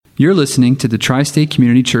You're listening to the Tri-State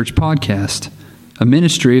Community Church Podcast, a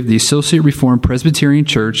ministry of the Associate Reformed Presbyterian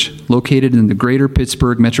Church located in the greater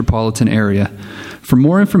Pittsburgh metropolitan area. For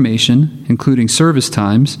more information, including service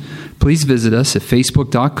times, please visit us at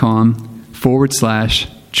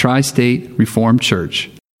facebook.com/Tri-State Reformed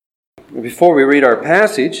Church. Before we read our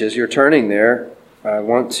passage, as you're turning there, I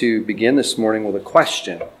want to begin this morning with a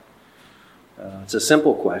question. It's a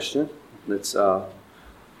simple question, but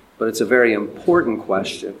it's a very important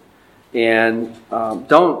question. And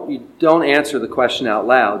don't answer the question out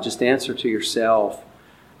loud. Just answer to yourself.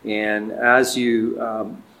 And as you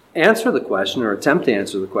answer the question or attempt to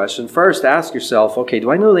answer the question, first ask yourself, okay,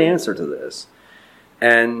 do I know the answer to this?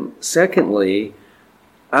 And secondly,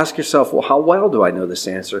 ask yourself, well, how well do I know this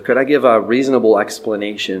answer? Could I give a reasonable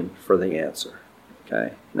explanation for the answer?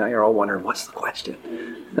 Okay, now you're all wondering, what's the question?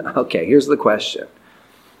 Okay, here's the question.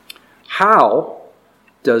 How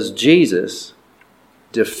does Jesus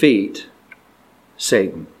defeat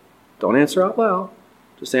Satan? Don't answer out loud.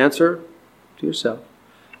 Just answer to yourself.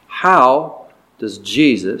 How does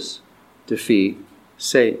Jesus defeat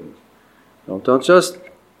Satan? Don't just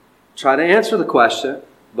try to answer the question,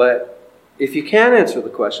 but if you can answer the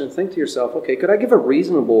question, think to yourself, okay, could I give a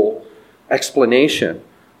reasonable explanation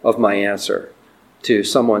of my answer to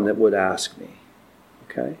someone that would ask me?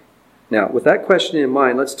 Okay. Now, with that question in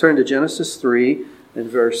mind, let's turn to Genesis 3 and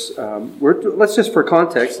verse. Let's just, for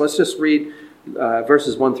context, let's just read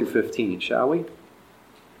verses 1 through 15, shall we?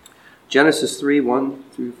 Genesis 3, 1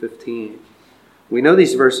 through 15. We know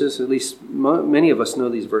these verses, at least many of us know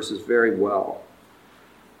these verses very well.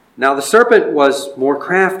 Now the serpent was more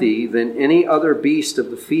crafty than any other beast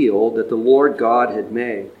of the field that the Lord God had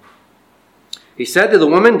made. He said to the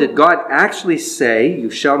woman, did God actually say, you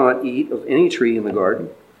shall not eat of any tree in the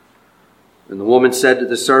garden? And the woman said to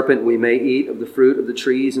the serpent, we may eat of the fruit of the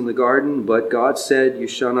trees in the garden, but God said, you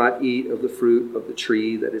shall not eat of the fruit of the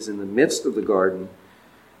tree that is in the midst of the garden,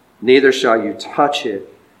 neither shall you touch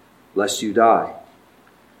it, lest you die.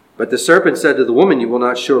 But the serpent said to the woman, you will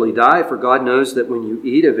not surely die, for God knows that when you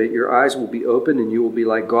eat of it, your eyes will be opened, and you will be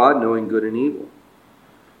like God, knowing good and evil.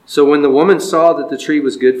 So when the woman saw that the tree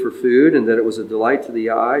was good for food, and that it was a delight to the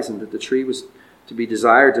eyes, and that the tree was to be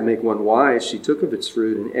desired to make one wise, she took of its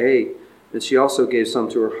fruit and ate. And she also gave some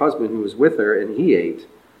to her husband who was with her, and he ate.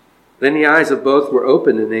 Then the eyes of both were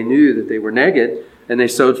opened, and they knew that they were naked, and they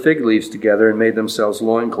sewed fig leaves together and made themselves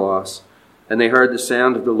loincloths. And they heard the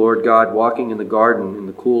sound of the Lord God walking in the garden in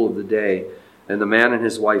the cool of the day. And the man and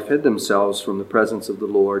his wife hid themselves from the presence of the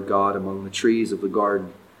Lord God among the trees of the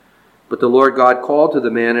garden. But the Lord God called to the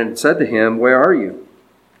man and said to him, where are you?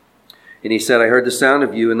 And he said, I heard the sound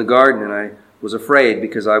of you in the garden, and I was afraid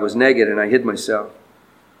because I was naked, and I hid myself.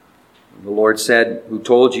 The Lord said, who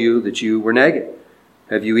told you that you were naked?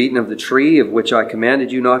 Have you eaten of the tree of which I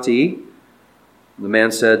commanded you not to eat? The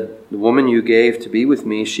man said, the woman you gave to be with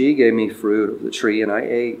me, she gave me fruit of the tree, and I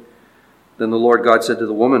ate. Then the Lord God said to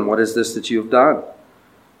the woman, what is this that you have done?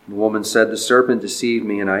 The woman said, the serpent deceived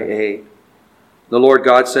me, and I ate. The Lord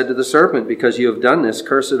God said to the serpent, because you have done this,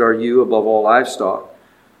 cursed are you above all livestock,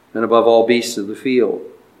 and above all beasts of the field.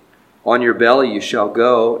 On your belly you shall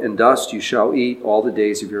go, and dust you shall eat all the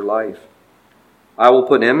days of your life. I will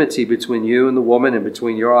put enmity between you and the woman, and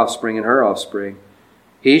between your offspring and her offspring.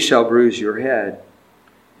 He shall bruise your head,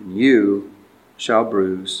 and you shall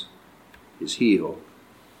bruise his heel.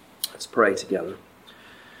 Let's pray together.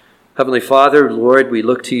 Heavenly Father, Lord, we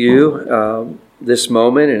look to you this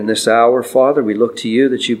moment and this hour, Father. We look to you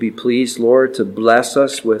that you be pleased, Lord, to bless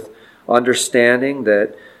us with understanding,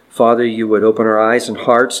 that, Father, you would open our eyes and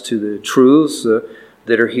hearts to the truths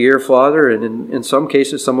that are here, Father. And in some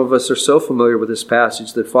cases, some of us are so familiar with this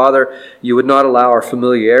passage that, Father, you would not allow our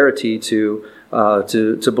familiarity to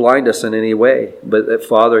blind us in any way. But that,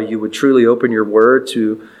 Father, you would truly open your word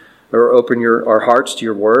open our hearts to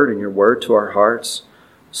your word, and your word to our hearts.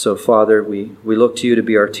 So, Father, we look to you to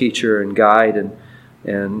be our teacher and guide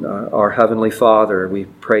and our Heavenly Father. We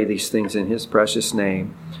pray these things in his precious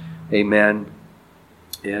name. Amen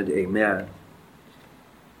and amen.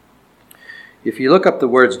 If you look up the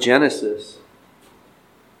words Genesis,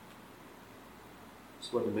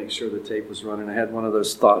 just wanted to make sure the tape was running. I had one of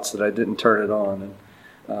those thoughts that I didn't turn it on.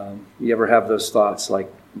 And you ever have those thoughts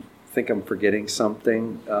like, think I'm forgetting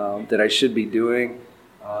something that I should be doing?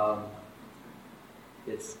 I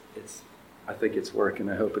think it's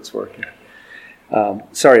working. I hope it's working.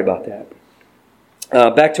 Sorry about that.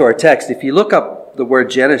 Back to our text. If you look up the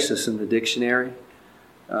word Genesis in the dictionary,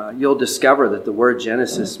 you'll discover that the word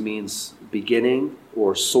Genesis means beginning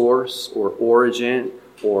or source or origin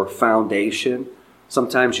or foundation.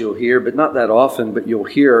 Sometimes you'll hear, but not that often, but you'll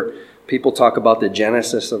hear people talk about the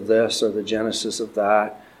genesis of this or the genesis of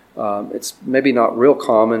that. It's maybe not real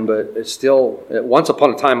common, but it's still, once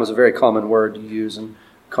upon a time was a very common word to use in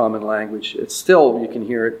common language. It's still, you can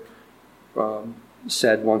hear it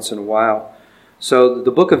said once in a while. So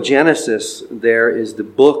the book of Genesis there is the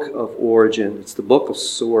book of origin. It's the book of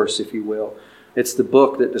source, if you will. It's the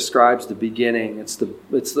book that describes the beginning. It's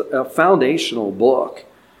a foundational book.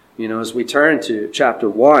 You know, as we turn to chapter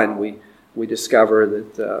 1, we discover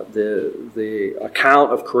that the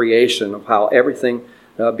account of creation, of how everything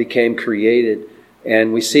became created,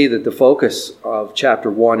 and we see that the focus of chapter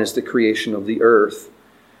 1 is the creation of the earth.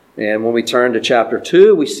 And when we turn to chapter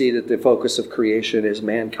 2, we see that the focus of creation is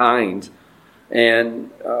mankind.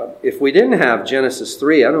 And if we didn't have Genesis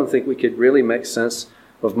 3, I don't think we could really make sense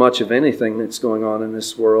of much of anything that's going on in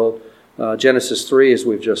this world. Genesis 3, as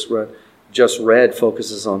we've just read,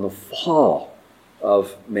 focuses on the fall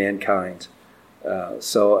of mankind.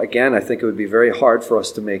 So again, I think it would be very hard for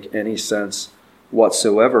us to make any sense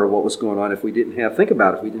whatsoever of what was going on if we didn't have, think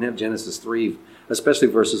about it, if we didn't have Genesis 3, especially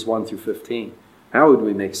verses 1 through 15. How would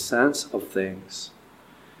we make sense of things?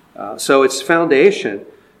 So it's foundation.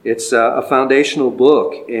 It's a foundational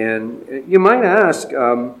book. And you might ask,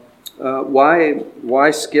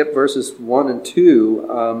 why skip verses 1 and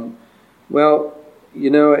 2? Well, you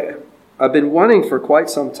know, I've been wanting for quite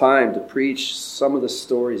some time to preach some of the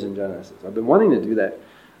stories in Genesis. I've been wanting to do that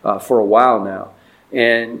for a while now.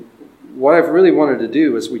 And what I've really wanted to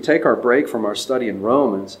do is we take our break from our study in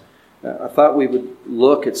Romans. I thought we would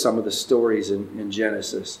look at some of the stories in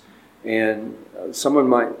Genesis. And someone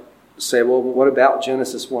might say, well, what about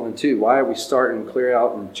Genesis 1 and 2? Why are we starting clear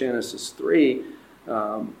out in Genesis 3,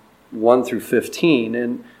 1 through 15?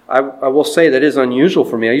 And I will say that is unusual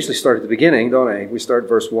for me. I usually start at the beginning, don't I? We start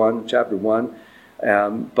verse 1, chapter 1.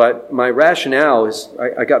 But my rationale is,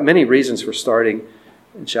 I got many reasons for starting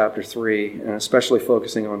in chapter 3, and especially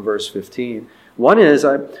focusing on verse 15. One is,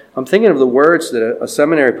 I'm thinking of the words that a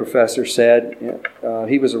seminary professor said.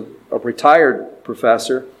 He was a retired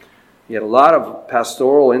professor. He had a lot of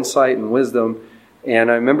pastoral insight and wisdom.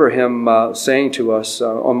 And I remember him saying to us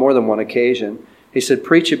on more than one occasion, he said,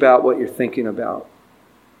 preach about what you're thinking about.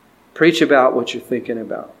 Preach about what you're thinking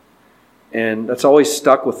about. And that's always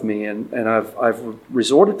stuck with me. And I've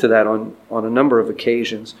resorted to that on a number of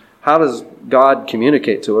occasions. How does God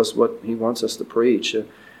communicate to us what He wants us to preach?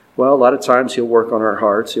 Well, a lot of times He'll work on our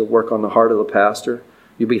hearts. He'll work on the heart of the pastor.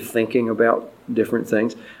 You'll be thinking about different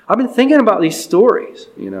things. I've been thinking about these stories,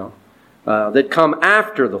 that come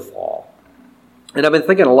after the fall. And I've been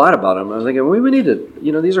thinking a lot about them. I'm thinking, we need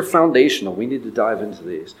to, these are foundational. We need to dive into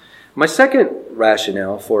these. My second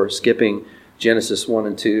rationale for skipping Genesis 1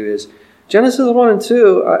 and 2 is Genesis 1 and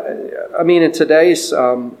 2, in today's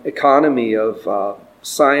economy of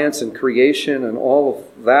science and creation and all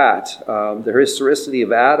of that, the historicity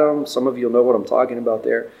of Adam, some of you know what I'm talking about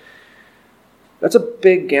there. That's a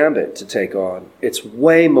big gambit to take on. It's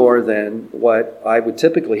way more than what I would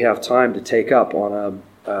typically have time to take up on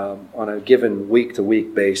a given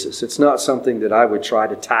week-to-week basis. It's not something that I would try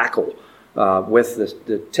to tackle with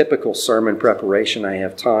the typical sermon preparation I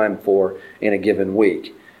have time for in a given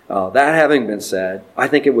week. That having been said, I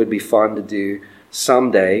think it would be fun to do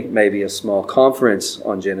someday, maybe a small conference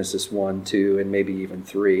on Genesis 1, 2, and maybe even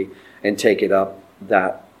 3, and take it up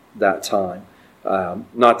that time.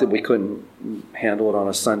 Not that we couldn't handle it on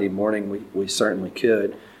a Sunday morning, we certainly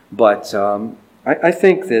could. But I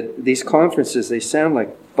think that these conferences, they sound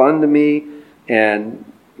like fun to me. And,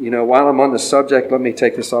 while I'm on the subject, let me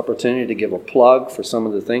take this opportunity to give a plug for some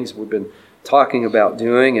of the things we've been talking about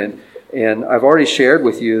doing. And I've already shared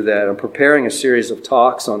with you that I'm preparing a series of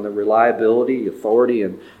talks on the reliability, authority,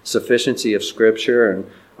 and sufficiency of Scripture. And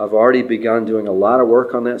I've already begun doing a lot of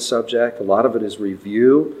work on that subject. A lot of it is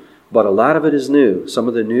review, but a lot of it is new. Some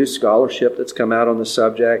of the new scholarship that's come out on the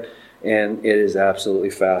subject, and it is absolutely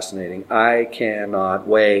fascinating. I cannot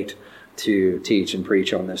wait to teach and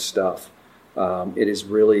preach on this stuff. It is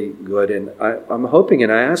really good, and I'm hoping,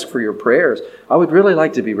 and I ask for your prayers. I would really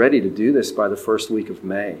like to be ready to do this by the first week of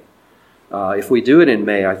May. If we do it in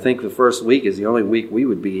May, I think the first week is the only week we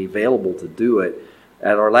would be available to do it.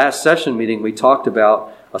 At our last session meeting, we talked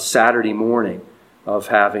about a Saturday morning of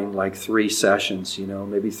having like 3 sessions,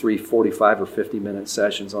 maybe 3 45 or 50-minute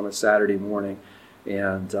sessions on a Saturday morning.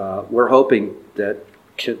 And we're hoping that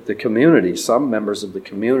the community, some members of the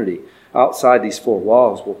community outside these 4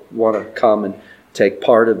 walls will want to come and take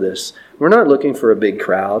part of this. We're not looking for a big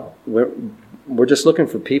crowd. We're just looking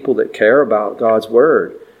for people that care about God's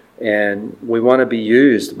Word. And we want to be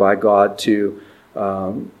used by God to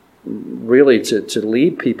really to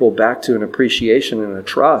lead people back to an appreciation and a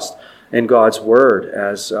trust in God's Word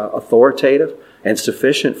as authoritative and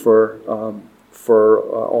sufficient for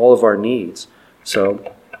all of our needs.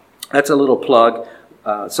 So that's a little plug.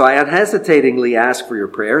 So I unhesitatingly ask for your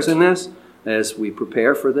prayers in this as we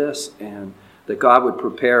prepare for this, and that God would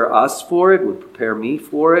prepare us for it, would prepare me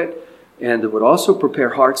for it, and that would also prepare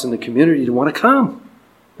hearts in the community to want to come.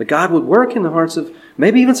 That God would work in the hearts of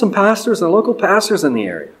maybe even some pastors and local pastors in the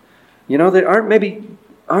area, that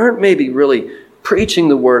aren't maybe really preaching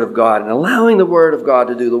the Word of God and allowing the Word of God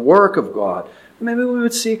to do the work of God. Maybe we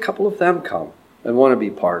would see a couple of them come and want to be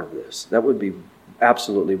part of this. That would be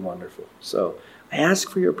absolutely wonderful. So I ask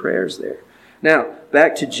for your prayers there. Now,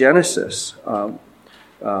 back to Genesis.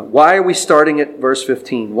 Why are we starting at verse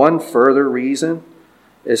 15? One further reason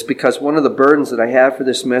is because one of the burdens that I have for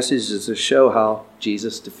this message is to show how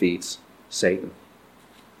Jesus defeats Satan.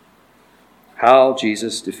 How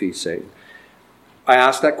Jesus defeats Satan. I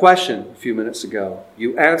asked that question a few minutes ago.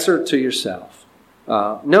 You answer to yourself.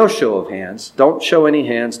 No show of hands. Don't show any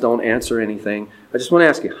hands. Don't answer anything. I just want to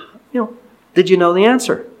ask you, did you know the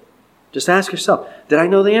answer? Just ask yourself, did I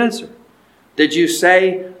know the answer? Did you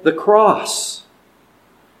say the cross?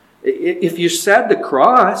 If you said the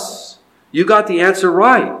cross, you got the answer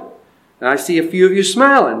right. And I see a few of you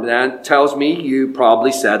smiling. That tells me you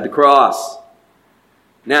probably said the cross.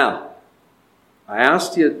 Now, I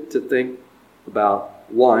asked you to think about,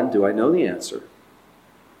 one, do I know the answer?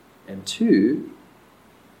 And two,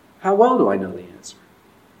 how well do I know the answer?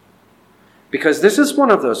 Because this is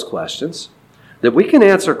one of those questions that we can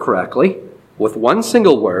answer correctly with one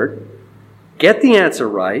single word, get the answer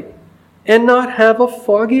right, and not have a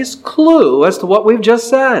foggiest clue as to what we've just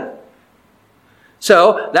said.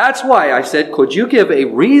 So that's why I said, could you give a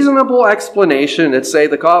reasonable explanation at, say,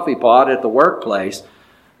 the coffee pot at the workplace?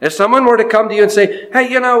 If someone were to come to you and say,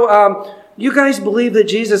 hey, you guys believe that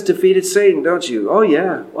Jesus defeated Satan, don't you? Oh,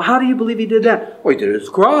 yeah. Well, how do you believe he did that? Well, he did it at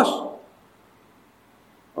the cross.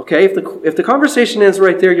 Okay, if the conversation ends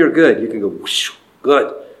right there, you're good. You can go, whoosh,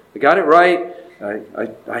 good. I got it right.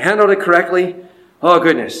 I handled it correctly. Oh,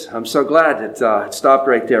 goodness. I'm so glad that it stopped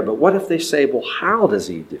right there. But what if they say, well, how does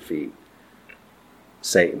he defeat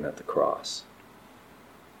Satan at the cross?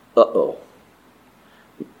 Uh-oh.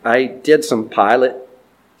 I did some pilot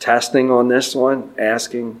testing on this one,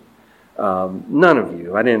 asking none of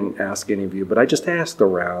you. I didn't ask any of you, but I just asked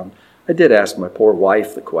around. I did ask my poor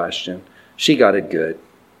wife the question. She got it good,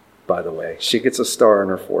 by the way. She gets a star on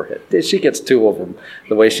her forehead. She gets 2 of them.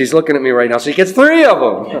 The way she's looking at me right now, she gets 3 of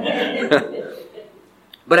them.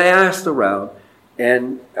 But I asked around,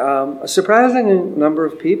 and a surprising number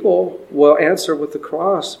of people will answer with the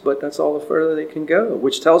cross, but that's all the further they can go,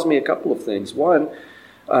 which tells me a couple of things. One,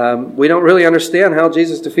 we don't really understand how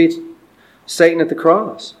Jesus defeats Satan at the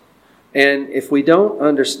cross. And if we don't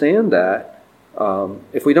understand that, well,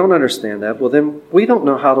 then we don't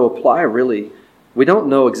know how to apply really. We don't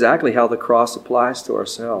know exactly how the cross applies to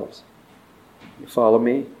ourselves. You follow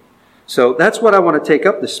me? So that's what I want to take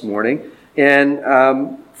up this morning. And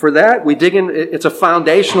for that, we dig in. It's a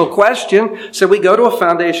foundational question, so we go to a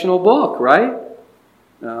foundational book, right?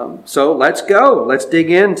 So let's go. Let's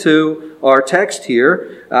dig into our text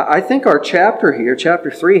here. I think our chapter here,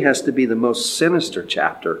 chapter 3, has to be the most sinister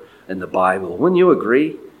chapter in the Bible. Wouldn't you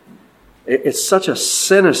agree? It's such a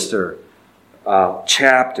sinister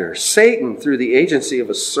chapter. Satan, through the agency of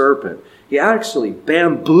a serpent, he actually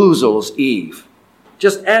bamboozles Eve.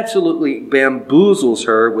 Just absolutely bamboozles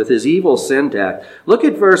her with his evil syntax. Look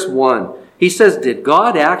at verse 1. He says, did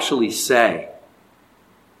God actually say?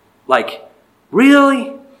 Like,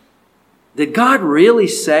 really? Did God really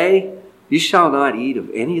say, you shall not eat of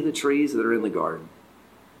any of the trees that are in the garden?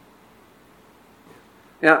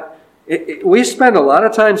 Now, we spend a lot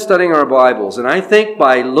of time studying our Bibles, and I think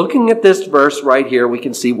by looking at this verse right here, we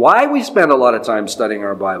can see why we spend a lot of time studying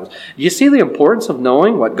our Bibles. Do you see the importance of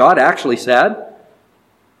knowing what God actually said?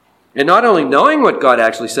 And not only knowing what God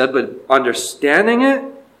actually said, but understanding it,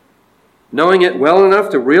 knowing it well enough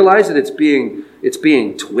to realize that it's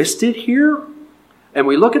being twisted here. And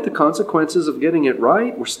we look at the consequences of getting it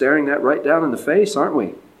right. We're staring that right down in the face, aren't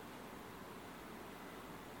we?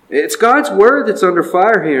 It's God's word that's under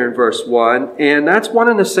fire here in verse 1. And that's one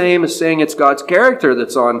and the same as saying it's God's character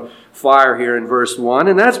that's on fire here in verse 1.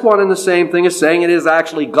 And that's one and the same thing as saying it is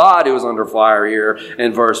actually God who is under fire here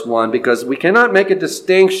in verse 1. Because we cannot make a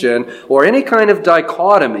distinction or any kind of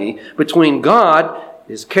dichotomy between God,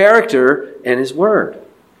 His character, and His word.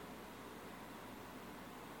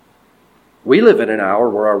 We live in an hour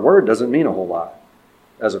where our word doesn't mean a whole lot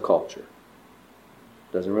as a culture.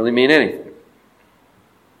 Doesn't really mean anything.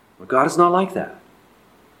 But God is not like that.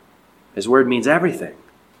 His word means everything.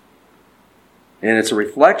 And it's a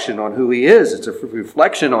reflection on who he is. It's a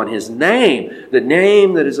reflection on his name, the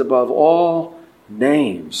name that is above all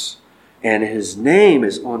names. And his name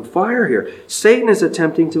is on fire here. Satan is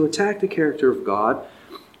attempting to attack the character of God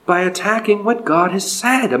by attacking what God has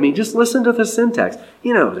said. I mean, just listen to the syntax.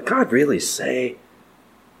 Did God really say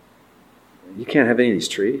you can't have any of these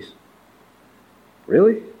trees?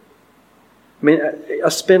 Really? I mean, a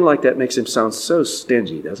spin like that makes him sound so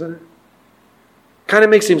stingy, doesn't it? Kind of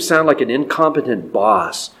makes him sound like an incompetent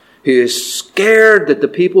boss who is scared that the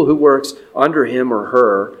people who works under him or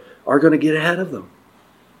her are going to get ahead of them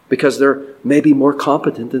because they're maybe more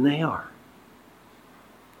competent than they are.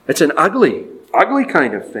 It's an ugly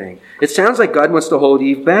kind of thing. It sounds like God wants to hold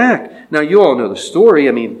Eve back. Now, you all know the story.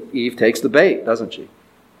 I mean, Eve takes the bait, doesn't she?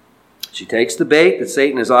 She takes the bait that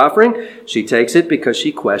Satan is offering. She takes it because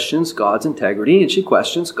she questions God's integrity and she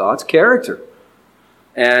questions God's character.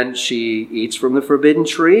 And she eats from the forbidden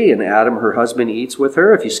tree, and Adam, her husband, eats with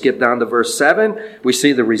her. If you skip down to verse 7, we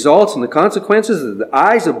see the results and the consequences. The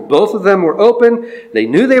eyes of both of them were open. They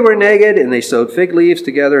knew they were naked, and they sewed fig leaves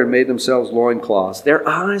together and made themselves loincloths. Their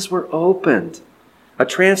eyes were opened. A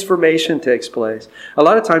transformation takes place. A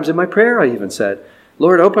lot of times in my prayer I even said,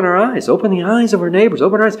 Lord, open our eyes. Open the eyes of our neighbors.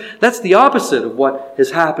 Open our eyes. That's the opposite of what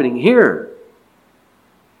is happening here.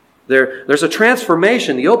 There's a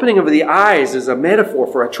transformation. The opening of the eyes is a metaphor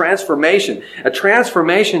for a transformation. A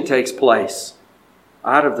transformation takes place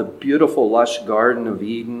out of the beautiful, lush Garden of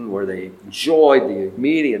Eden where they enjoyed the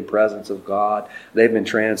immediate presence of God. They've been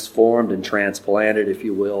transformed and transplanted, if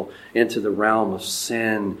you will, into the realm of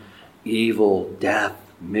sin, evil, death,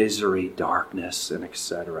 misery, darkness, and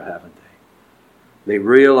etc., haven't they? They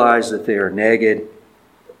realize that they are naked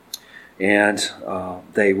and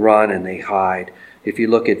they run and they hide. If you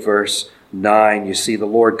look at verse 9, you see the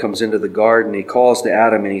Lord comes into the garden. He calls to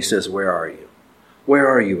Adam and he says, "Where are you? Where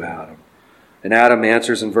are you, Adam?" And Adam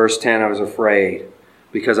answers in verse 10, "I was afraid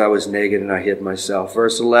because I was naked and I hid myself."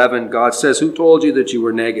 Verse 11, God says, "Who told you that you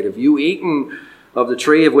were naked? Have you eaten of the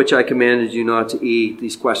tree of which I commanded you not to eat?"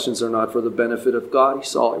 These questions are not for the benefit of God. He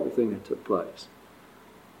saw everything that took place.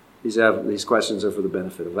 These questions are for the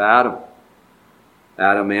benefit of Adam.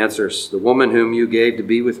 Adam answers, "The woman whom you gave to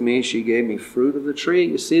be with me, she gave me fruit of the tree."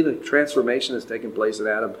 You see the transformation that's taking place in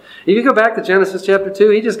Adam. If you go back to Genesis chapter 2,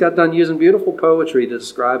 he just got done using beautiful poetry to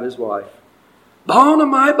describe his wife. Bone of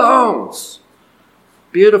my bones.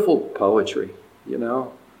 Beautiful poetry,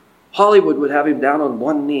 Hollywood would have him down on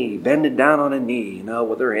one knee, bending down on a knee,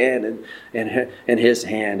 with her hand and his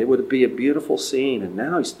hand. It would be a beautiful scene. And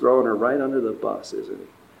now he's throwing her right under the bus, isn't he?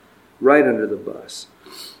 Right under the bus.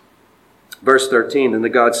 Verse 13, "Then the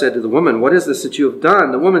God said to the woman, 'What is this that you have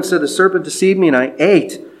done?' The woman said, 'The serpent deceived me and I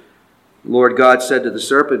ate.' The Lord God said to the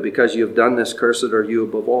serpent, 'Because you have done this, cursed are you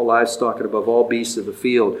above all livestock and above all beasts of the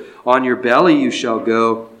field. On your belly you shall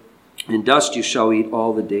go, and dust you shall eat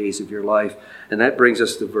all the days of your life.'" And that brings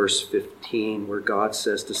us to verse 15, where God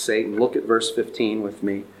says to Satan, look at verse 15 with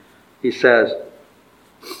me. He says,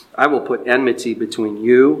 "I will put enmity between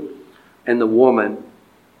you and the woman,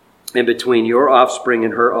 and between your offspring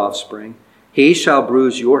and her offspring. He shall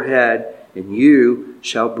bruise your head, and you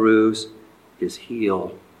shall bruise his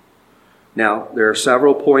heel." Now, there are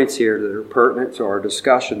several points here that are pertinent to our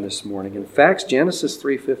discussion this morning. In fact, Genesis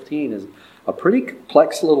 3:15 is a pretty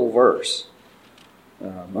complex little verse.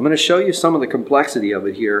 I'm going to show you some of the complexity of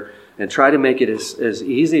it here and try to make it as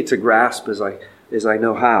easy to grasp as I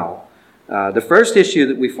know how. The first issue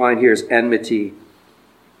that we find here is enmity.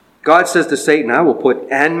 God says to Satan, "I will put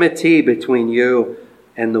enmity between you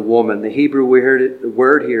and the woman." The Hebrew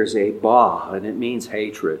word here is ba, and it means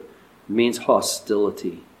hatred. It means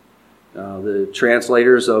hostility. The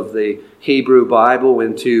translators of the Hebrew Bible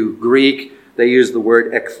into Greek, they use the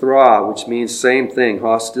word ekthra, which means same thing,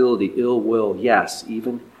 hostility, ill will, yes,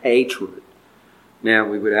 even hatred. Now,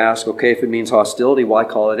 we would ask, okay, if it means hostility, why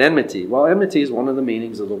call it enmity? Well, enmity is one of the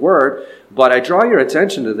meanings of the word, but I draw your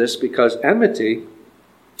attention to this because enmity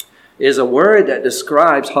is a word that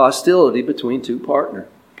describes hostility between two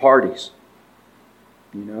parties.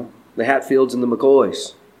 The Hatfields and the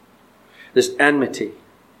McCoys. This enmity,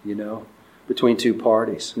 between two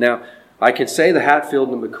parties. Now, I can say the Hatfield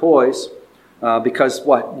and the McCoys because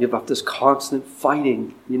you have this constant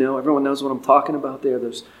fighting. Everyone knows what I'm talking about there.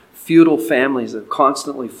 There's feudal families that are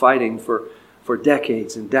constantly fighting for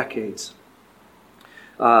decades and decades.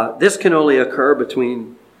 This can only occur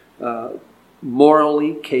between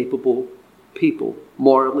morally capable people,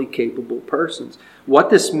 morally capable persons.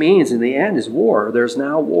 What this means in the end is war. There's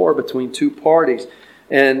now war between two parties.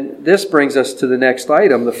 And this brings us to the next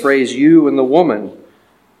item, the phrase "you and the woman."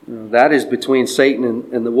 That is between Satan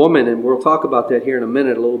and the woman, and we'll talk about that here in a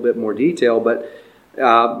minute, a little bit more detail. But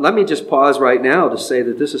let me just pause right now to say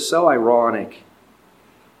that this is so ironic.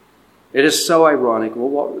 It is so ironic.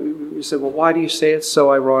 Well, you said, well, why do you say it's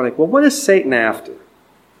so ironic? Well, what is Satan after?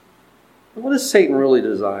 What does Satan really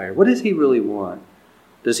desire? What does he really want?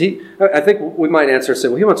 Does he? I think we might answer and say,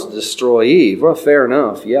 well, he wants to destroy Eve. Well, fair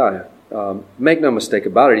enough, yeah. Make no mistake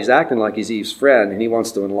about it. He's acting like he's Eve's friend, and he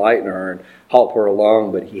wants to enlighten her and help her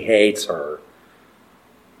along, but he hates her.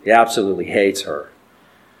 He absolutely hates her.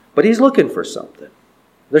 But he's looking for something.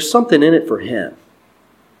 There's something in it for him.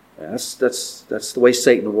 That's the way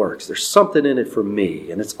Satan works. There's something in it for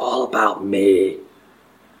me, and it's all about me.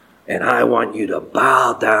 And I want you to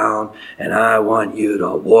bow down, and I want you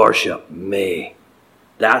to worship me.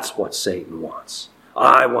 That's what Satan wants.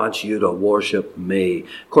 I want you to worship me.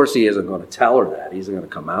 Of course, he isn't going to tell her that. He isn't going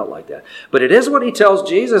to come out like that. But it is what he tells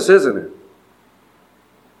Jesus, isn't it?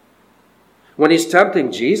 When he's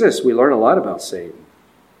tempting Jesus, we learn a lot about Satan.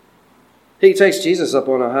 He takes Jesus up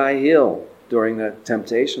on a high hill during that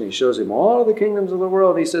temptation. He shows him all the kingdoms of the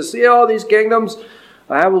world. He says, see all these kingdoms?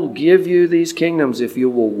 I will give you these kingdoms if you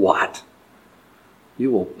will what?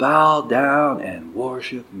 You will bow down and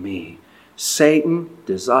worship me. Satan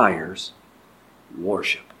desires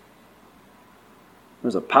worship.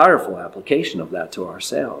 There's a powerful application of that to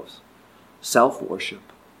ourselves. Self-worship.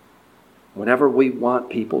 Whenever we want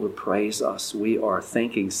people to praise us, we are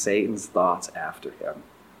thinking Satan's thoughts after him.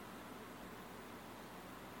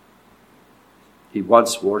 He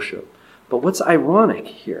wants worship. But what's ironic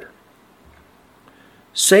here?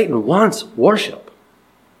 Satan wants worship.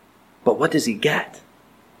 But what does he get?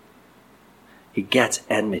 He gets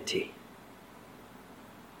enmity.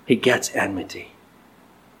 He gets enmity.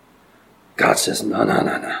 God says, no.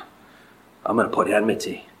 I'm going to put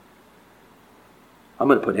enmity. I'm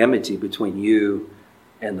going to put enmity between you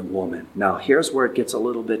and the woman. Now, here's where it gets a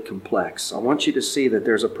little bit complex. I want you to see that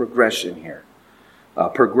there's a progression here.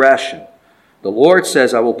 Progression. The Lord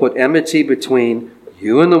says, I will put enmity between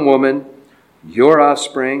you and the woman, your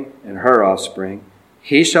offspring and her offspring.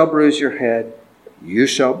 He shall bruise your head, you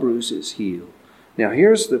shall bruise his heel. Now,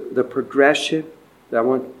 here's the progression that I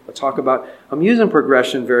want to talk about. I'm using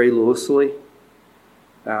progression very loosely.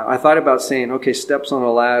 I thought about saying, okay, steps on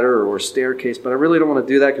a ladder or staircase, but I really don't want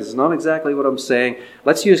to do that because it's not exactly what I'm saying.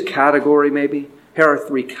 Let's use category maybe. Here are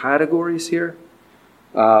 3 categories here.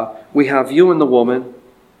 We have you and the woman.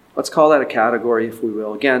 Let's call that a category, if we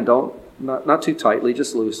will. Again, not too tightly,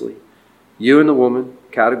 just loosely. You and the woman,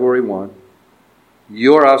 category 1.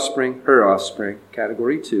 Your offspring, her offspring,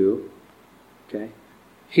 category 2. Okay.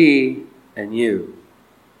 He and you,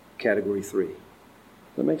 category 3. Does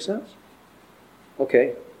that make sense?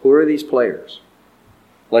 Okay, who are these players?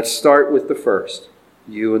 Let's start with the first,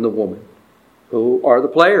 you and the woman. Who are the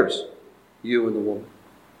players? You and the woman.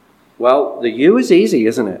 Well, the you is easy,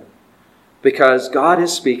 isn't it? Because God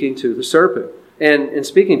is speaking to the serpent. And in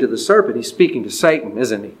speaking to the serpent, he's speaking to Satan,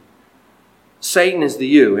 isn't he? Satan is the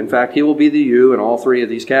you. In fact, he will be the you in all 3 of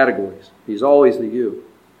these categories. He's always the you.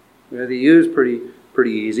 The you is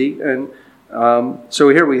pretty easy. And so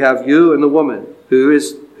here we have you and the woman. Who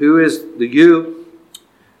is the you?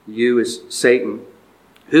 You is Satan.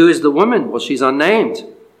 Who is the woman? Well, she's unnamed,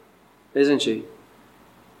 isn't she?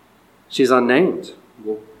 She's unnamed.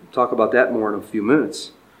 We'll talk about that more in a few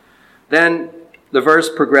minutes. Then the verse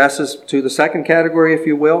progresses to the second category, if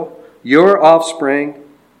you will. Your offspring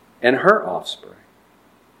and her offspring.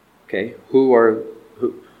 Okay, who are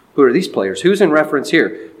these players? Who's in reference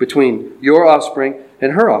here between your offspring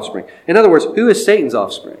and her offspring? In other words, who is Satan's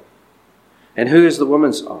offspring? And who is the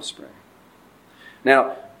woman's offspring?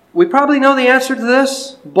 Now, we probably know the answer to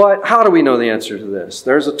this, but how do we know the answer to this?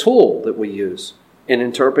 There's a tool that we use in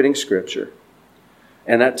interpreting Scripture.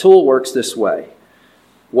 And that tool works this way.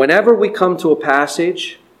 Whenever we come to a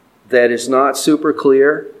passage that is not super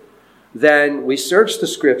clear, then we search the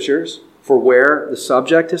Scriptures for where the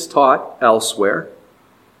subject is taught elsewhere,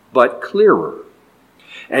 but clearer.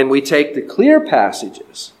 And we take the clear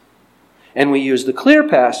passages, and we use the clear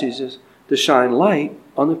passages to shine light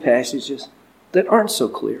on the passages that aren't so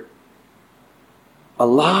clear. A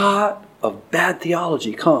lot of bad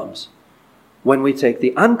theology comes when we take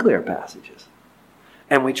the unclear passages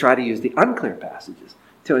and we try to use the unclear passages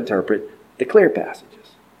to interpret the clear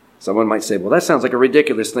passages. Someone might say, well, that sounds like a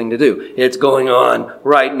ridiculous thing to do. It's going on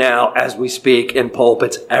right now as we speak in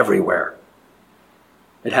pulpits everywhere.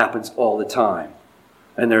 It happens all the time.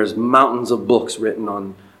 And there's mountains of books written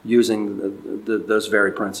on using those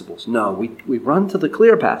very principles. No, we run to the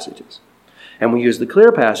clear passages. And we use the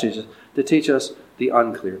clear passages to teach us the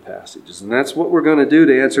unclear passages. And that's what we're going to do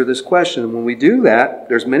to answer this question. And when we do that,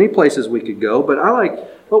 there's many places we could go, but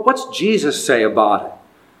what's Jesus say about it?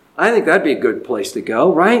 I think that'd be a good place to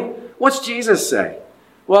go, right? What's Jesus say?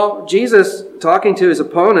 Well, Jesus, talking to his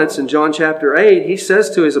opponents in John chapter 8, he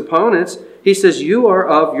says to his opponents, he says, you are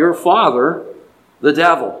of your father, the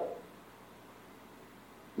devil.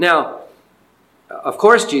 Now, of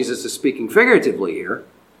course, Jesus is speaking figuratively here,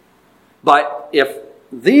 but if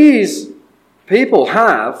these people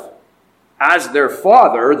have as their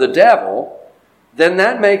father the devil, then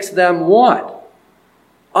that makes them what?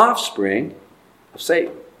 Offspring of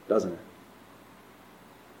Satan, doesn't it?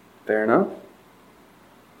 Fair enough?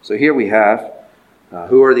 So here we have,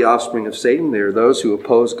 who are the offspring of Satan? They are those who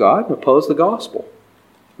oppose God and oppose the gospel.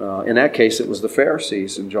 In that case, it was the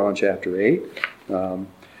Pharisees in John chapter 8.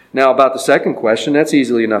 Now, about the second question, that's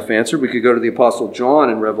easily enough answered. We could go to the Apostle John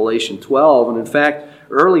in Revelation 12. And in fact,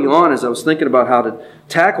 early on, as I was thinking about how to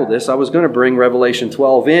tackle this, I was going to bring Revelation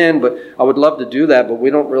 12 in, but I would love to do that, but we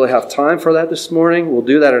don't really have time for that this morning. We'll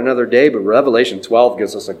do that another day, but Revelation 12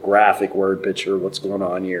 gives us a graphic word picture of what's going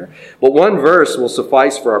on here. But one verse will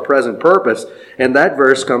suffice for our present purpose, and that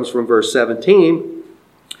verse comes from verse 17,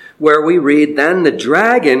 where we read, then the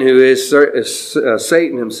dragon, who is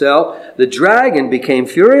Satan himself, the dragon became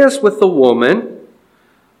furious with the woman,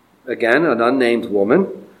 again, an unnamed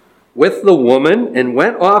woman, with the woman, and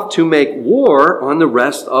went off to make war on the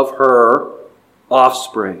rest of her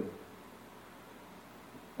offspring,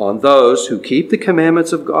 on those who keep the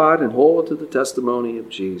commandments of God and hold to the testimony of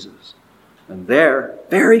Jesus. And there,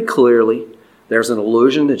 very clearly, there's an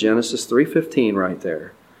allusion to Genesis 3:15 right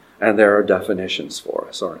there. And there are definitions for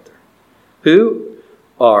us, aren't there? Who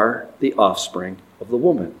are the offspring of the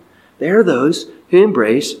woman? They are those who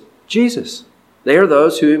embrace Jesus. They are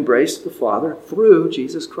those who embrace the Father through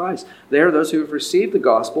Jesus Christ. They are those who have received the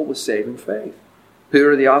gospel with saving faith. Who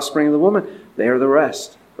are the offspring of the woman? They are the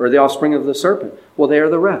rest. Or the offspring of the serpent? Well, they are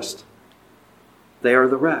the rest. They are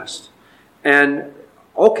the rest. And,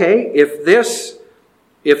 okay, if this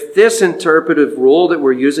interpretive rule that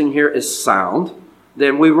we're using here is sound,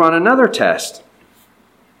 then we run another test.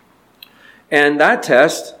 And that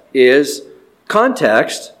test is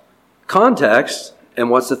context, and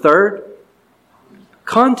what's the third?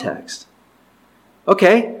 Context.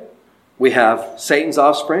 Okay, we have Satan's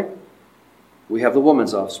offspring, we have the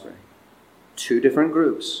woman's offspring. Two different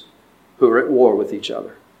groups who are at war with each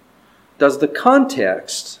other. Does the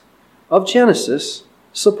context of Genesis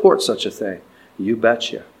support such a thing? You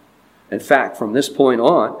betcha. In fact, from this point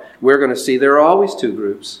on, we're going to see there are always two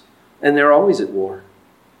groups, and they're always at war.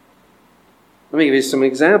 Let me give you some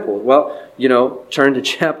examples. Well, turn to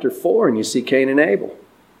chapter 4 and you see Cain and Abel.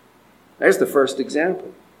 There's the first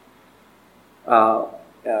example.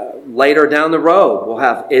 Later down the road, we'll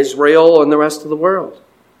have Israel and the rest of the world.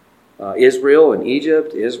 Israel and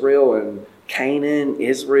Egypt, Israel and Canaan,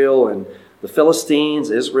 Israel and the Philistines,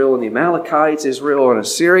 Israel and the Amalekites, Israel and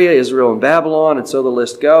Assyria, Israel and Babylon, and so the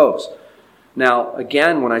list goes. Now,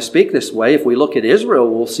 again, when I speak this way, if we look at Israel,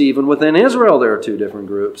 we'll see even within Israel there are two different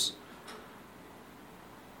groups.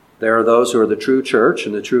 There are those who are the true church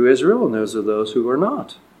and the true Israel, and those are those who are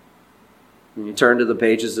not. When you turn to the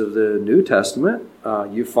pages of the New Testament,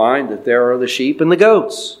 you find that there are the sheep and the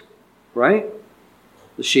goats, right?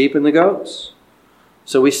 The sheep and the goats.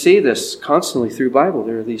 So we see this constantly through the Bible.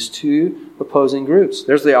 There are these two opposing groups.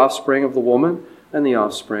 There's the offspring of the woman and the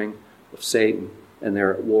offspring of Satan, and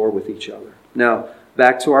they're at war with each other. Now,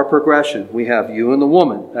 back to our progression. We have you and the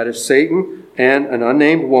woman. That is Satan and an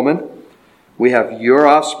unnamed woman. We have your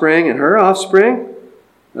offspring and her offspring.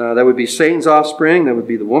 That would be Satan's offspring. That would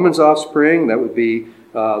be the woman's offspring. That would be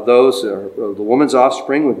the woman's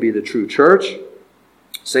offspring would be the true church.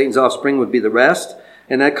 Satan's offspring would be the rest.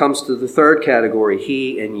 And that comes to the third category,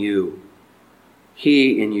 he and you.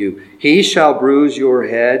 He and you. He shall bruise your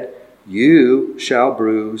head. You shall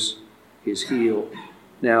bruise his heel.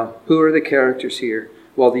 Now, who are the characters here?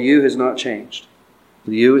 Well, the you has not changed.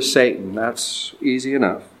 The you is Satan. That's easy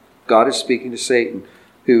enough. God is speaking to Satan,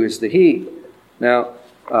 who is the he. Now,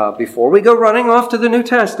 before we go running off to the New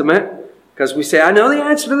Testament, because we say, I know the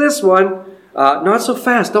answer to this one, not so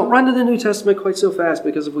fast. Don't run to the New Testament quite so fast,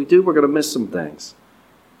 because if we do, we're going to miss some things.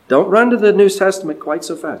 Don't run to the New Testament quite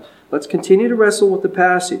so fast. Let's continue to wrestle with the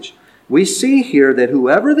passage. We see here that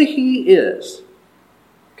whoever the he is,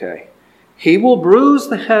 okay, he will bruise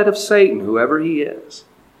the head of Satan, whoever he is.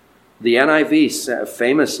 The NIV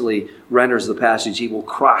famously renders the passage, he will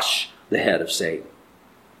crush the head of Satan.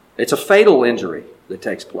 It's a fatal injury that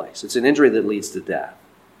takes place. It's an injury that leads to death.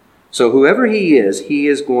 So whoever he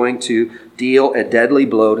is going to deal a deadly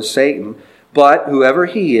blow to Satan. But whoever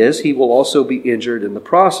he is, he will also be injured in the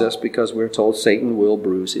process, because we're told Satan will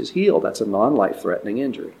bruise his heel. That's a non-life-threatening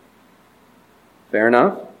injury. Fair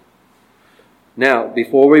enough? Now,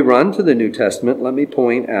 before we run to the New Testament, let me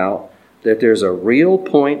point out that there's a real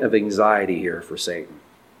point of anxiety here for Satan.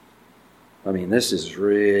 I mean, this is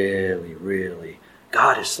really, really,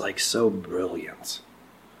 God is like so brilliant.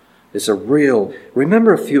 It's a real,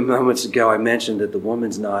 remember a few moments ago I mentioned that the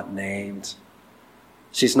woman's not named.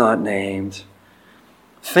 She's not named.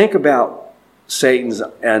 Think about Satan's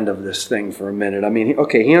end of this thing for a minute. I mean,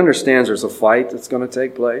 okay, he understands there's a fight that's going to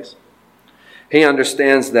take place. He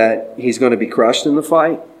understands that he's going to be crushed in the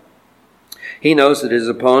fight. He knows that his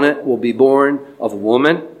opponent will be born of a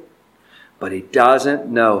woman, but he doesn't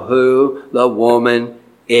know who the woman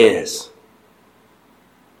is.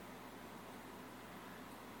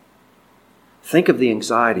 Think of the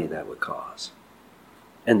anxiety that would cause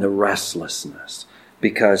and the restlessness,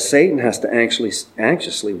 because Satan has to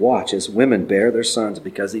anxiously watch as women bear their sons,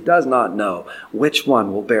 because he does not know which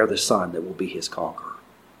one will bear the son that will be his conqueror.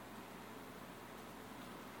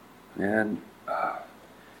 And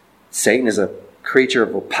Satan is a creature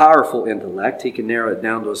of a powerful intellect. He can narrow it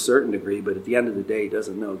down to a certain degree, but at the end of the day, he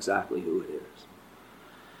doesn't know exactly who it is.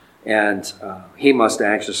 And he must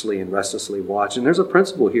anxiously and restlessly watch. And there's a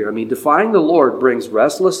principle here. I mean, defying the Lord brings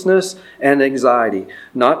restlessness and anxiety.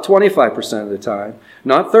 Not 25% of the time,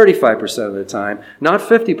 not 35% of the time, not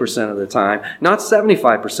 50% of the time, not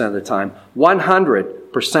 75% of the time,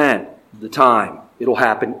 100% of the time. It'll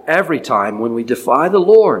happen every time when we defy the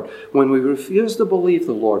Lord, when we refuse to believe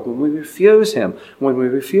the Lord, when we refuse Him, when we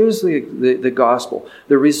refuse the gospel.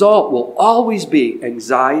 The result will always be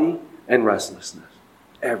anxiety and restlessness.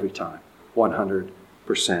 Every time. 100%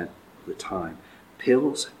 of the time.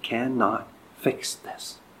 Pills cannot fix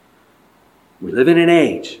this. We live in an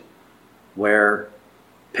age where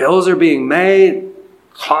pills are being made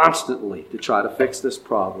constantly to try to fix this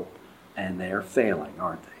problem. And they are failing,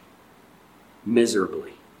 aren't they?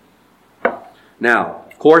 Miserably. Now,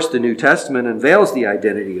 of course, the New Testament unveils the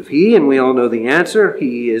identity of He, and we all know the answer.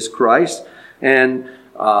 He is Christ. And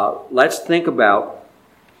let's think about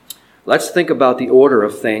the order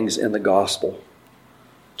of things in the gospel.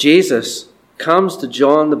 Jesus comes to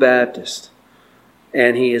John the Baptist,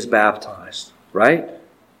 and he is baptized, right?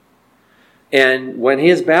 And when he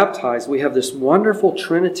is baptized, we have this wonderful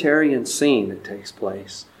Trinitarian scene that takes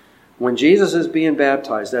place. When Jesus is being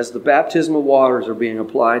baptized, as the baptismal waters are being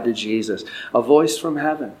applied to Jesus, a voice from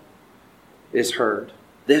heaven is heard.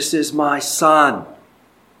 This is my Son.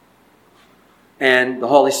 And the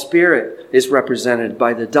Holy Spirit is represented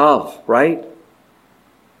by the dove, right?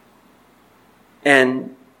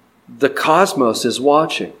 And the cosmos is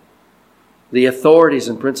watching. The authorities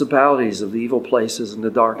and principalities of the evil places and the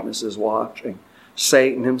darkness is watching.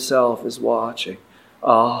 Satan himself is watching.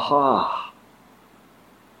 Aha!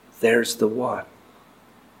 There's the one.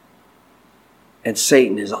 And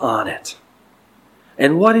Satan is on it.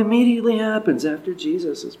 And what immediately happens after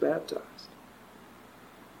Jesus is baptized?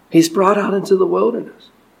 He's brought out into the wilderness,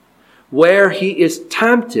 where he is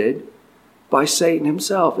tempted by Satan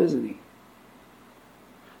himself, isn't he?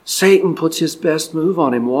 Satan puts his best move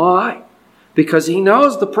on him. Why? Because he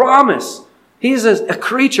knows the promise. He's a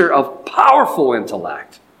creature of powerful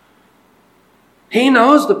intellect. He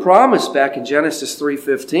knows the promise back in Genesis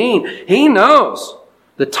 3:15. He knows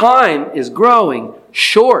the time is growing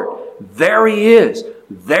short. There he is.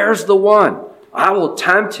 There's the one. I will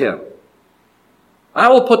tempt him. I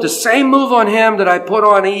will put the same move on him that I put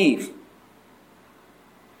on Eve.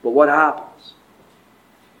 But what happens?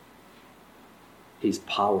 He's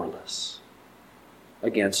powerless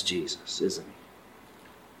against Jesus, isn't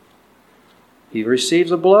he? He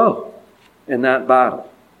receives a blow in that battle.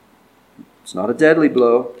 It's not a deadly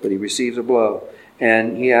blow, but he receives a blow.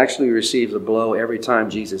 And he actually receives a blow every time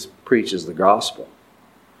Jesus preaches the gospel.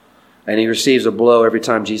 And he receives a blow every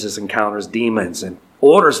time Jesus encounters demons and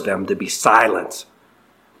orders them to be silent.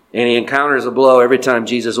 And he encounters a blow every time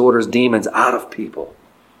Jesus orders demons out of people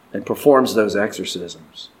and performs those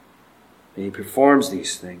exorcisms. And he performs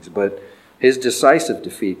these things, but his decisive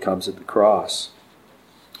defeat comes at the cross.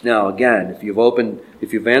 Now again, if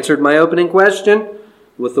you've answered my opening question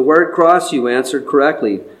with the word cross, you answered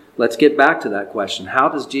correctly. Let's get back to that question. How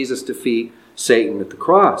does Jesus defeat Satan at the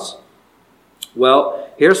cross? Well,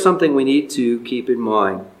 here's something we need to keep in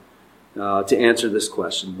mind to answer this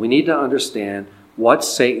question. We need to understand what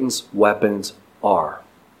Satan's weapons are.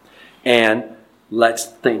 And let's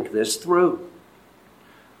think this through.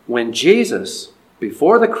 When Jesus,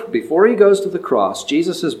 before he goes to the cross,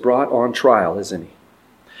 Jesus is brought on trial, isn't he?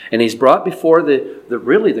 And he's brought before the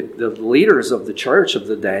leaders of the church of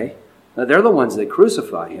the day, They're the ones that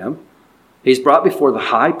crucify him. He's brought before the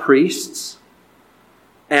high priests.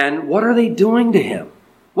 And what are they doing to him?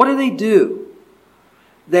 What do?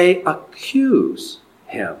 They accuse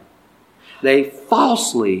him. They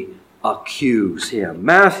falsely accuse him.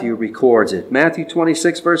 Matthew records it. Matthew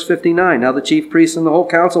 26, verse 59. Now the chief priests and the whole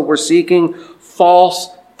council were seeking false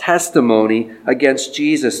testimony against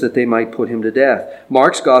Jesus that they might put him to death.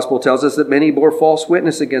 Mark's gospel tells us that many bore false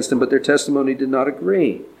witness against him, but their testimony did not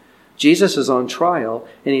agree. Jesus is on trial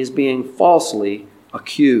and he's being falsely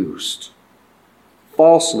accused.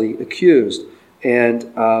 Falsely accused. And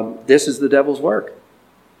this is the devil's work.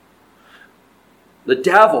 The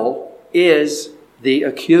devil is the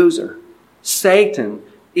accuser. Satan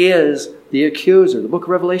is the accuser. The book of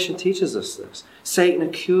Revelation teaches us this. Satan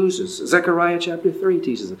accuses. Zechariah chapter 3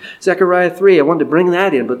 teaches it. Zechariah 3, I wanted to bring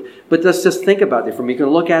that in, but let's just think about it. You can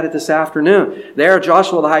look at it this afternoon. There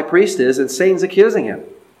Joshua the high priest is, and Satan's accusing him.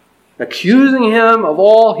 Accusing him of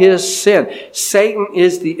all his sin. Satan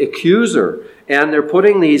is the accuser. And they're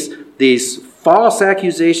putting these false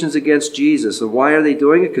accusations against Jesus. And why are they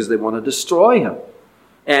doing it? Because they want to destroy him.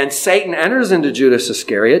 And Satan enters into Judas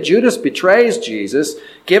Iscariot. Judas betrays Jesus,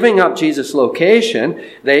 giving up Jesus' location.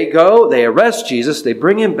 They go, they arrest Jesus, they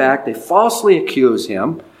bring him back, they falsely accuse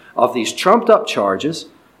him of these trumped up charges,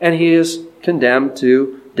 and he is condemned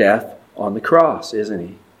to death on the cross, isn't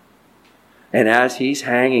he? And as he's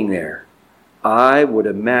hanging there, I would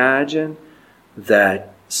imagine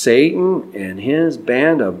that Satan and his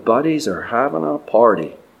band of buddies are having a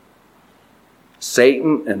party.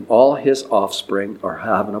 Satan and all his offspring are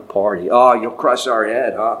having a party. Oh, you'll crush our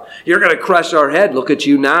head, huh? You're going to crush our head. Look at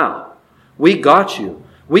you now. We got you.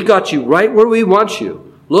 We got you right where we want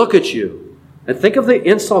you. Look at you. And think of the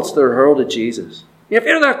insults that are hurled at Jesus. If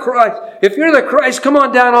you're the Christ, come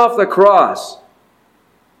on down off the cross.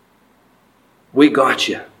 We got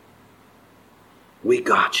you. We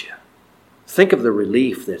got you. Think of the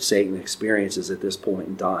relief that Satan experiences at this point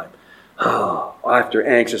in time. Oh, after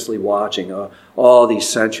anxiously watching all these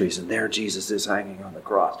centuries, and there Jesus is hanging on the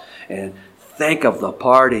cross. And think of the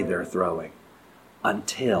party they're throwing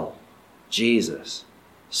until Jesus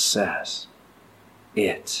says,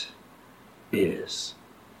 "It is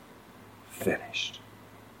finished."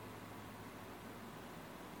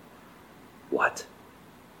 What?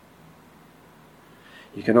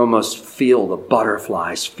 You can almost feel the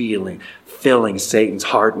butterflies filling Satan's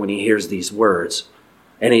heart when he hears these words.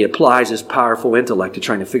 And he applies his powerful intellect to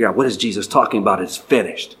trying to figure out, what is Jesus talking about? It's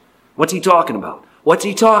finished. What's he talking about? What's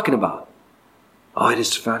he talking about? Oh, it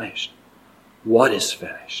is finished. What is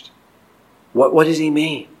finished? What does he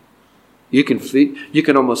mean? You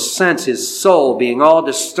can almost sense his soul being all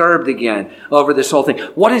disturbed again over this whole thing.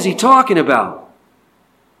 What is he talking about?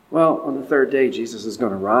 Well, on the third day, Jesus is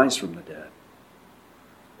going to rise from the dead.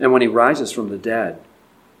 And when he rises from the dead,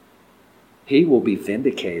 he will be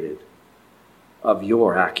vindicated of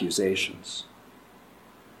your accusations.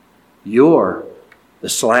 You're the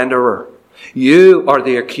slanderer. You are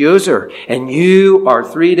the accuser. And you are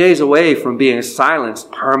 3 days away from being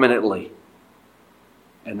silenced permanently.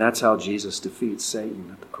 And that's how Jesus defeats Satan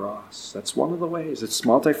at the cross. That's one of the ways. It's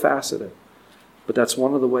multifaceted. But that's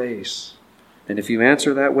one of the ways. And if you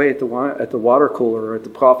answer that way at the water cooler or at the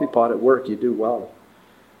coffee pot at work, you do well.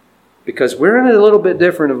 Because we're in a little bit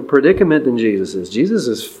different of a predicament than Jesus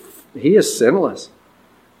is. He is sinless.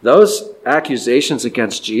 Those accusations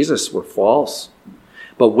against Jesus were false.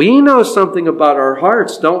 But we know something about our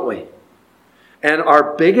hearts, don't we? And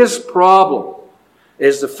our biggest problem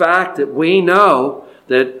is the fact that we know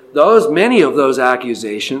that many of those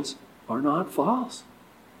accusations are not false.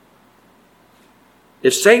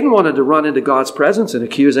 If Satan wanted to run into God's presence and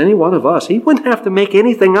accuse any one of us, he wouldn't have to make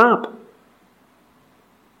anything up.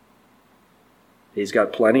 He's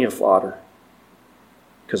got plenty of fodder.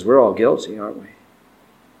 Because we're all guilty, aren't we?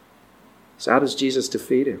 So how does Jesus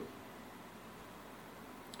defeat him?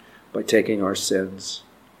 By taking our sins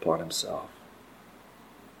upon himself.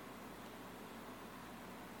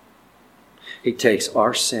 He takes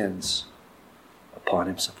our sins upon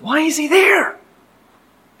himself. Why is he there?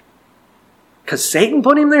 Because Satan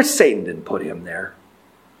put him there? Satan didn't put him there.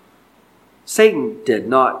 Satan did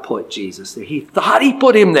not put Jesus there. He thought he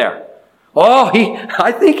put him there. I'm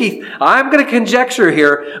going to conjecture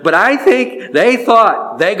here, but I think they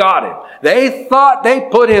thought they got him. They thought they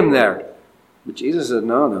put him there. But Jesus said,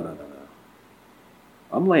 no.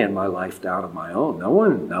 I'm laying my life down on my own. No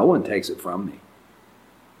one takes it from me.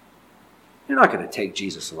 You're not going to take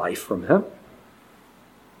Jesus' life from him.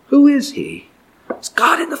 Who is he? It's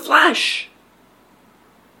God in the flesh.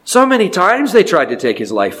 So many times they tried to take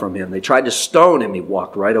his life from him. They tried to stone him. He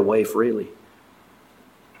walked right away freely.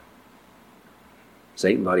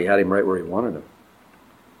 Satan thought he had him right where he wanted him.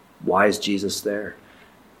 Why is Jesus there?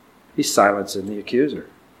 He's silencing the accuser.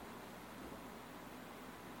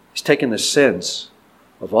 He's taken the sins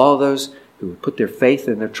of all those who would put their faith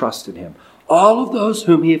and their trust in him. All of those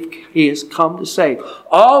whom he has come to save.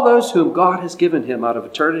 All those whom God has given him out of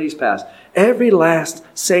eternity's past. Every last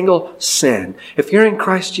single sin. If you're in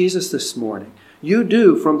Christ Jesus this morning, you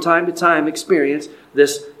do from time to time experience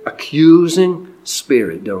this accusing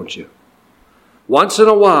spirit, don't you? Once in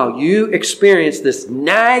a while, you experience this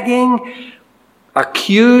nagging,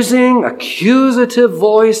 accusative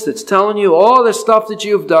voice that's telling you all the stuff that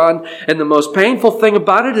you've done. And the most painful thing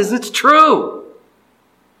about it is it's true.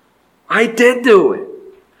 I did do it.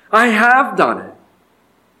 I have done it.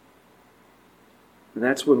 And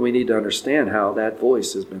that's when we need to understand how that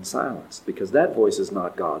voice has been silenced. Because that voice is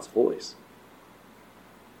not God's voice.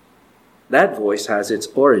 That voice has its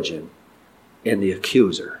origin in the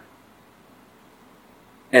accuser.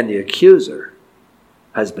 And the accuser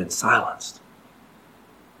has been silenced.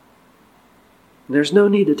 There's no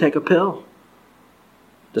need to take a pill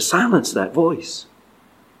to silence that voice.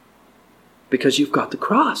 Because you've got the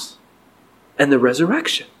cross and the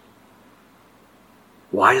resurrection.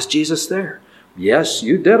 Why is Jesus there? Yes,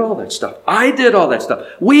 you did all that stuff. I did all that stuff.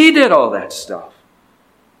 We did all that stuff.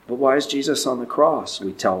 But why is Jesus on the cross,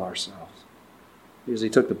 we tell ourselves? Because he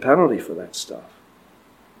took the penalty for that stuff.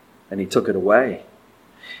 And he took it away.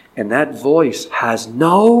 And that voice has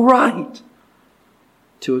no right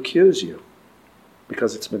to accuse you.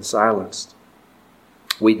 Because it's been silenced.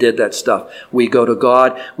 We did that stuff. We go to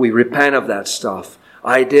God. We repent of that stuff.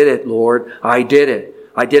 I did it, Lord. I did it.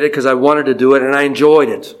 I did it because I wanted to do it and I enjoyed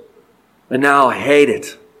it. And now I hate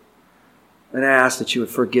it. And I ask that you would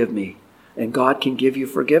forgive me. And God can give you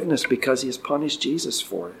forgiveness because he has punished Jesus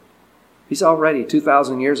for it. He's already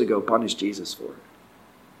 2,000 years ago punished Jesus for it.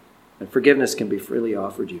 And forgiveness can be freely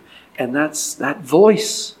offered you. And that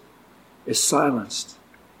voice is silenced.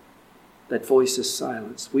 That voice is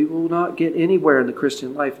silenced. We will not get anywhere in the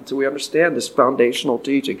Christian life until we understand this foundational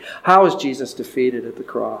teaching. How is Jesus defeated at the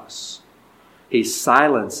cross? He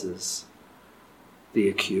silences the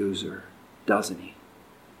accuser, doesn't he?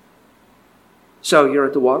 So you're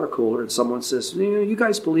at the water cooler and someone says, you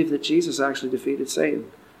guys believe that Jesus actually defeated Satan.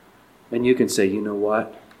 And you can say, you know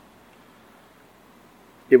what?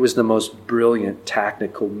 It was the most brilliant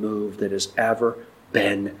tactical move that has ever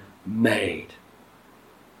been made.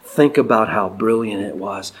 Think about how brilliant it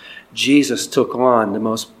was. Jesus took on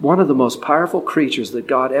one of the most powerful creatures that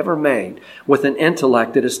God ever made with an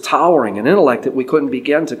intellect that is towering, an intellect that we couldn't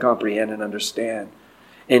begin to comprehend and understand.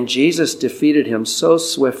 And Jesus defeated him so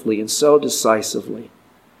swiftly and so decisively.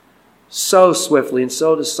 So swiftly and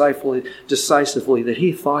so decisively that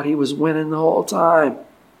he thought he was winning the whole time.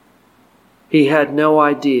 He had no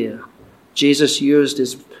idea. Jesus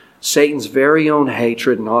used Satan's very own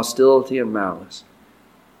hatred and hostility and malice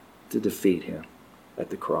to defeat him at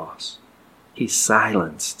the cross. He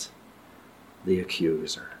silenced the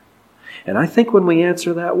accuser. And I think when we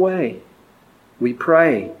answer that way, we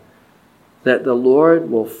pray that the Lord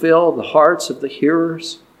will fill the hearts of the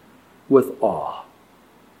hearers with awe.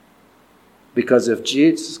 Because if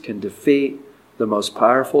Jesus can defeat the most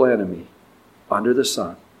powerful enemy under the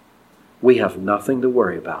sun, we have nothing to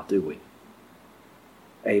worry about, do we?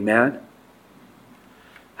 Amen?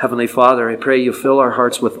 Heavenly Father, I pray you fill our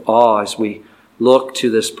hearts with awe as we look to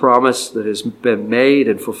this promise that has been made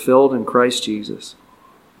and fulfilled in Christ Jesus.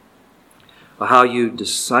 How you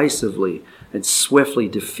decisively and swiftly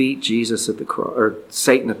defeat Jesus at the cross, or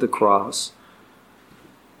Satan at the cross.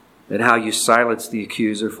 And how you silence the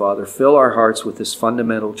accuser, Father. Fill our hearts with this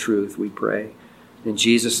fundamental truth, we pray. In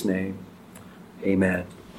Jesus' name, amen.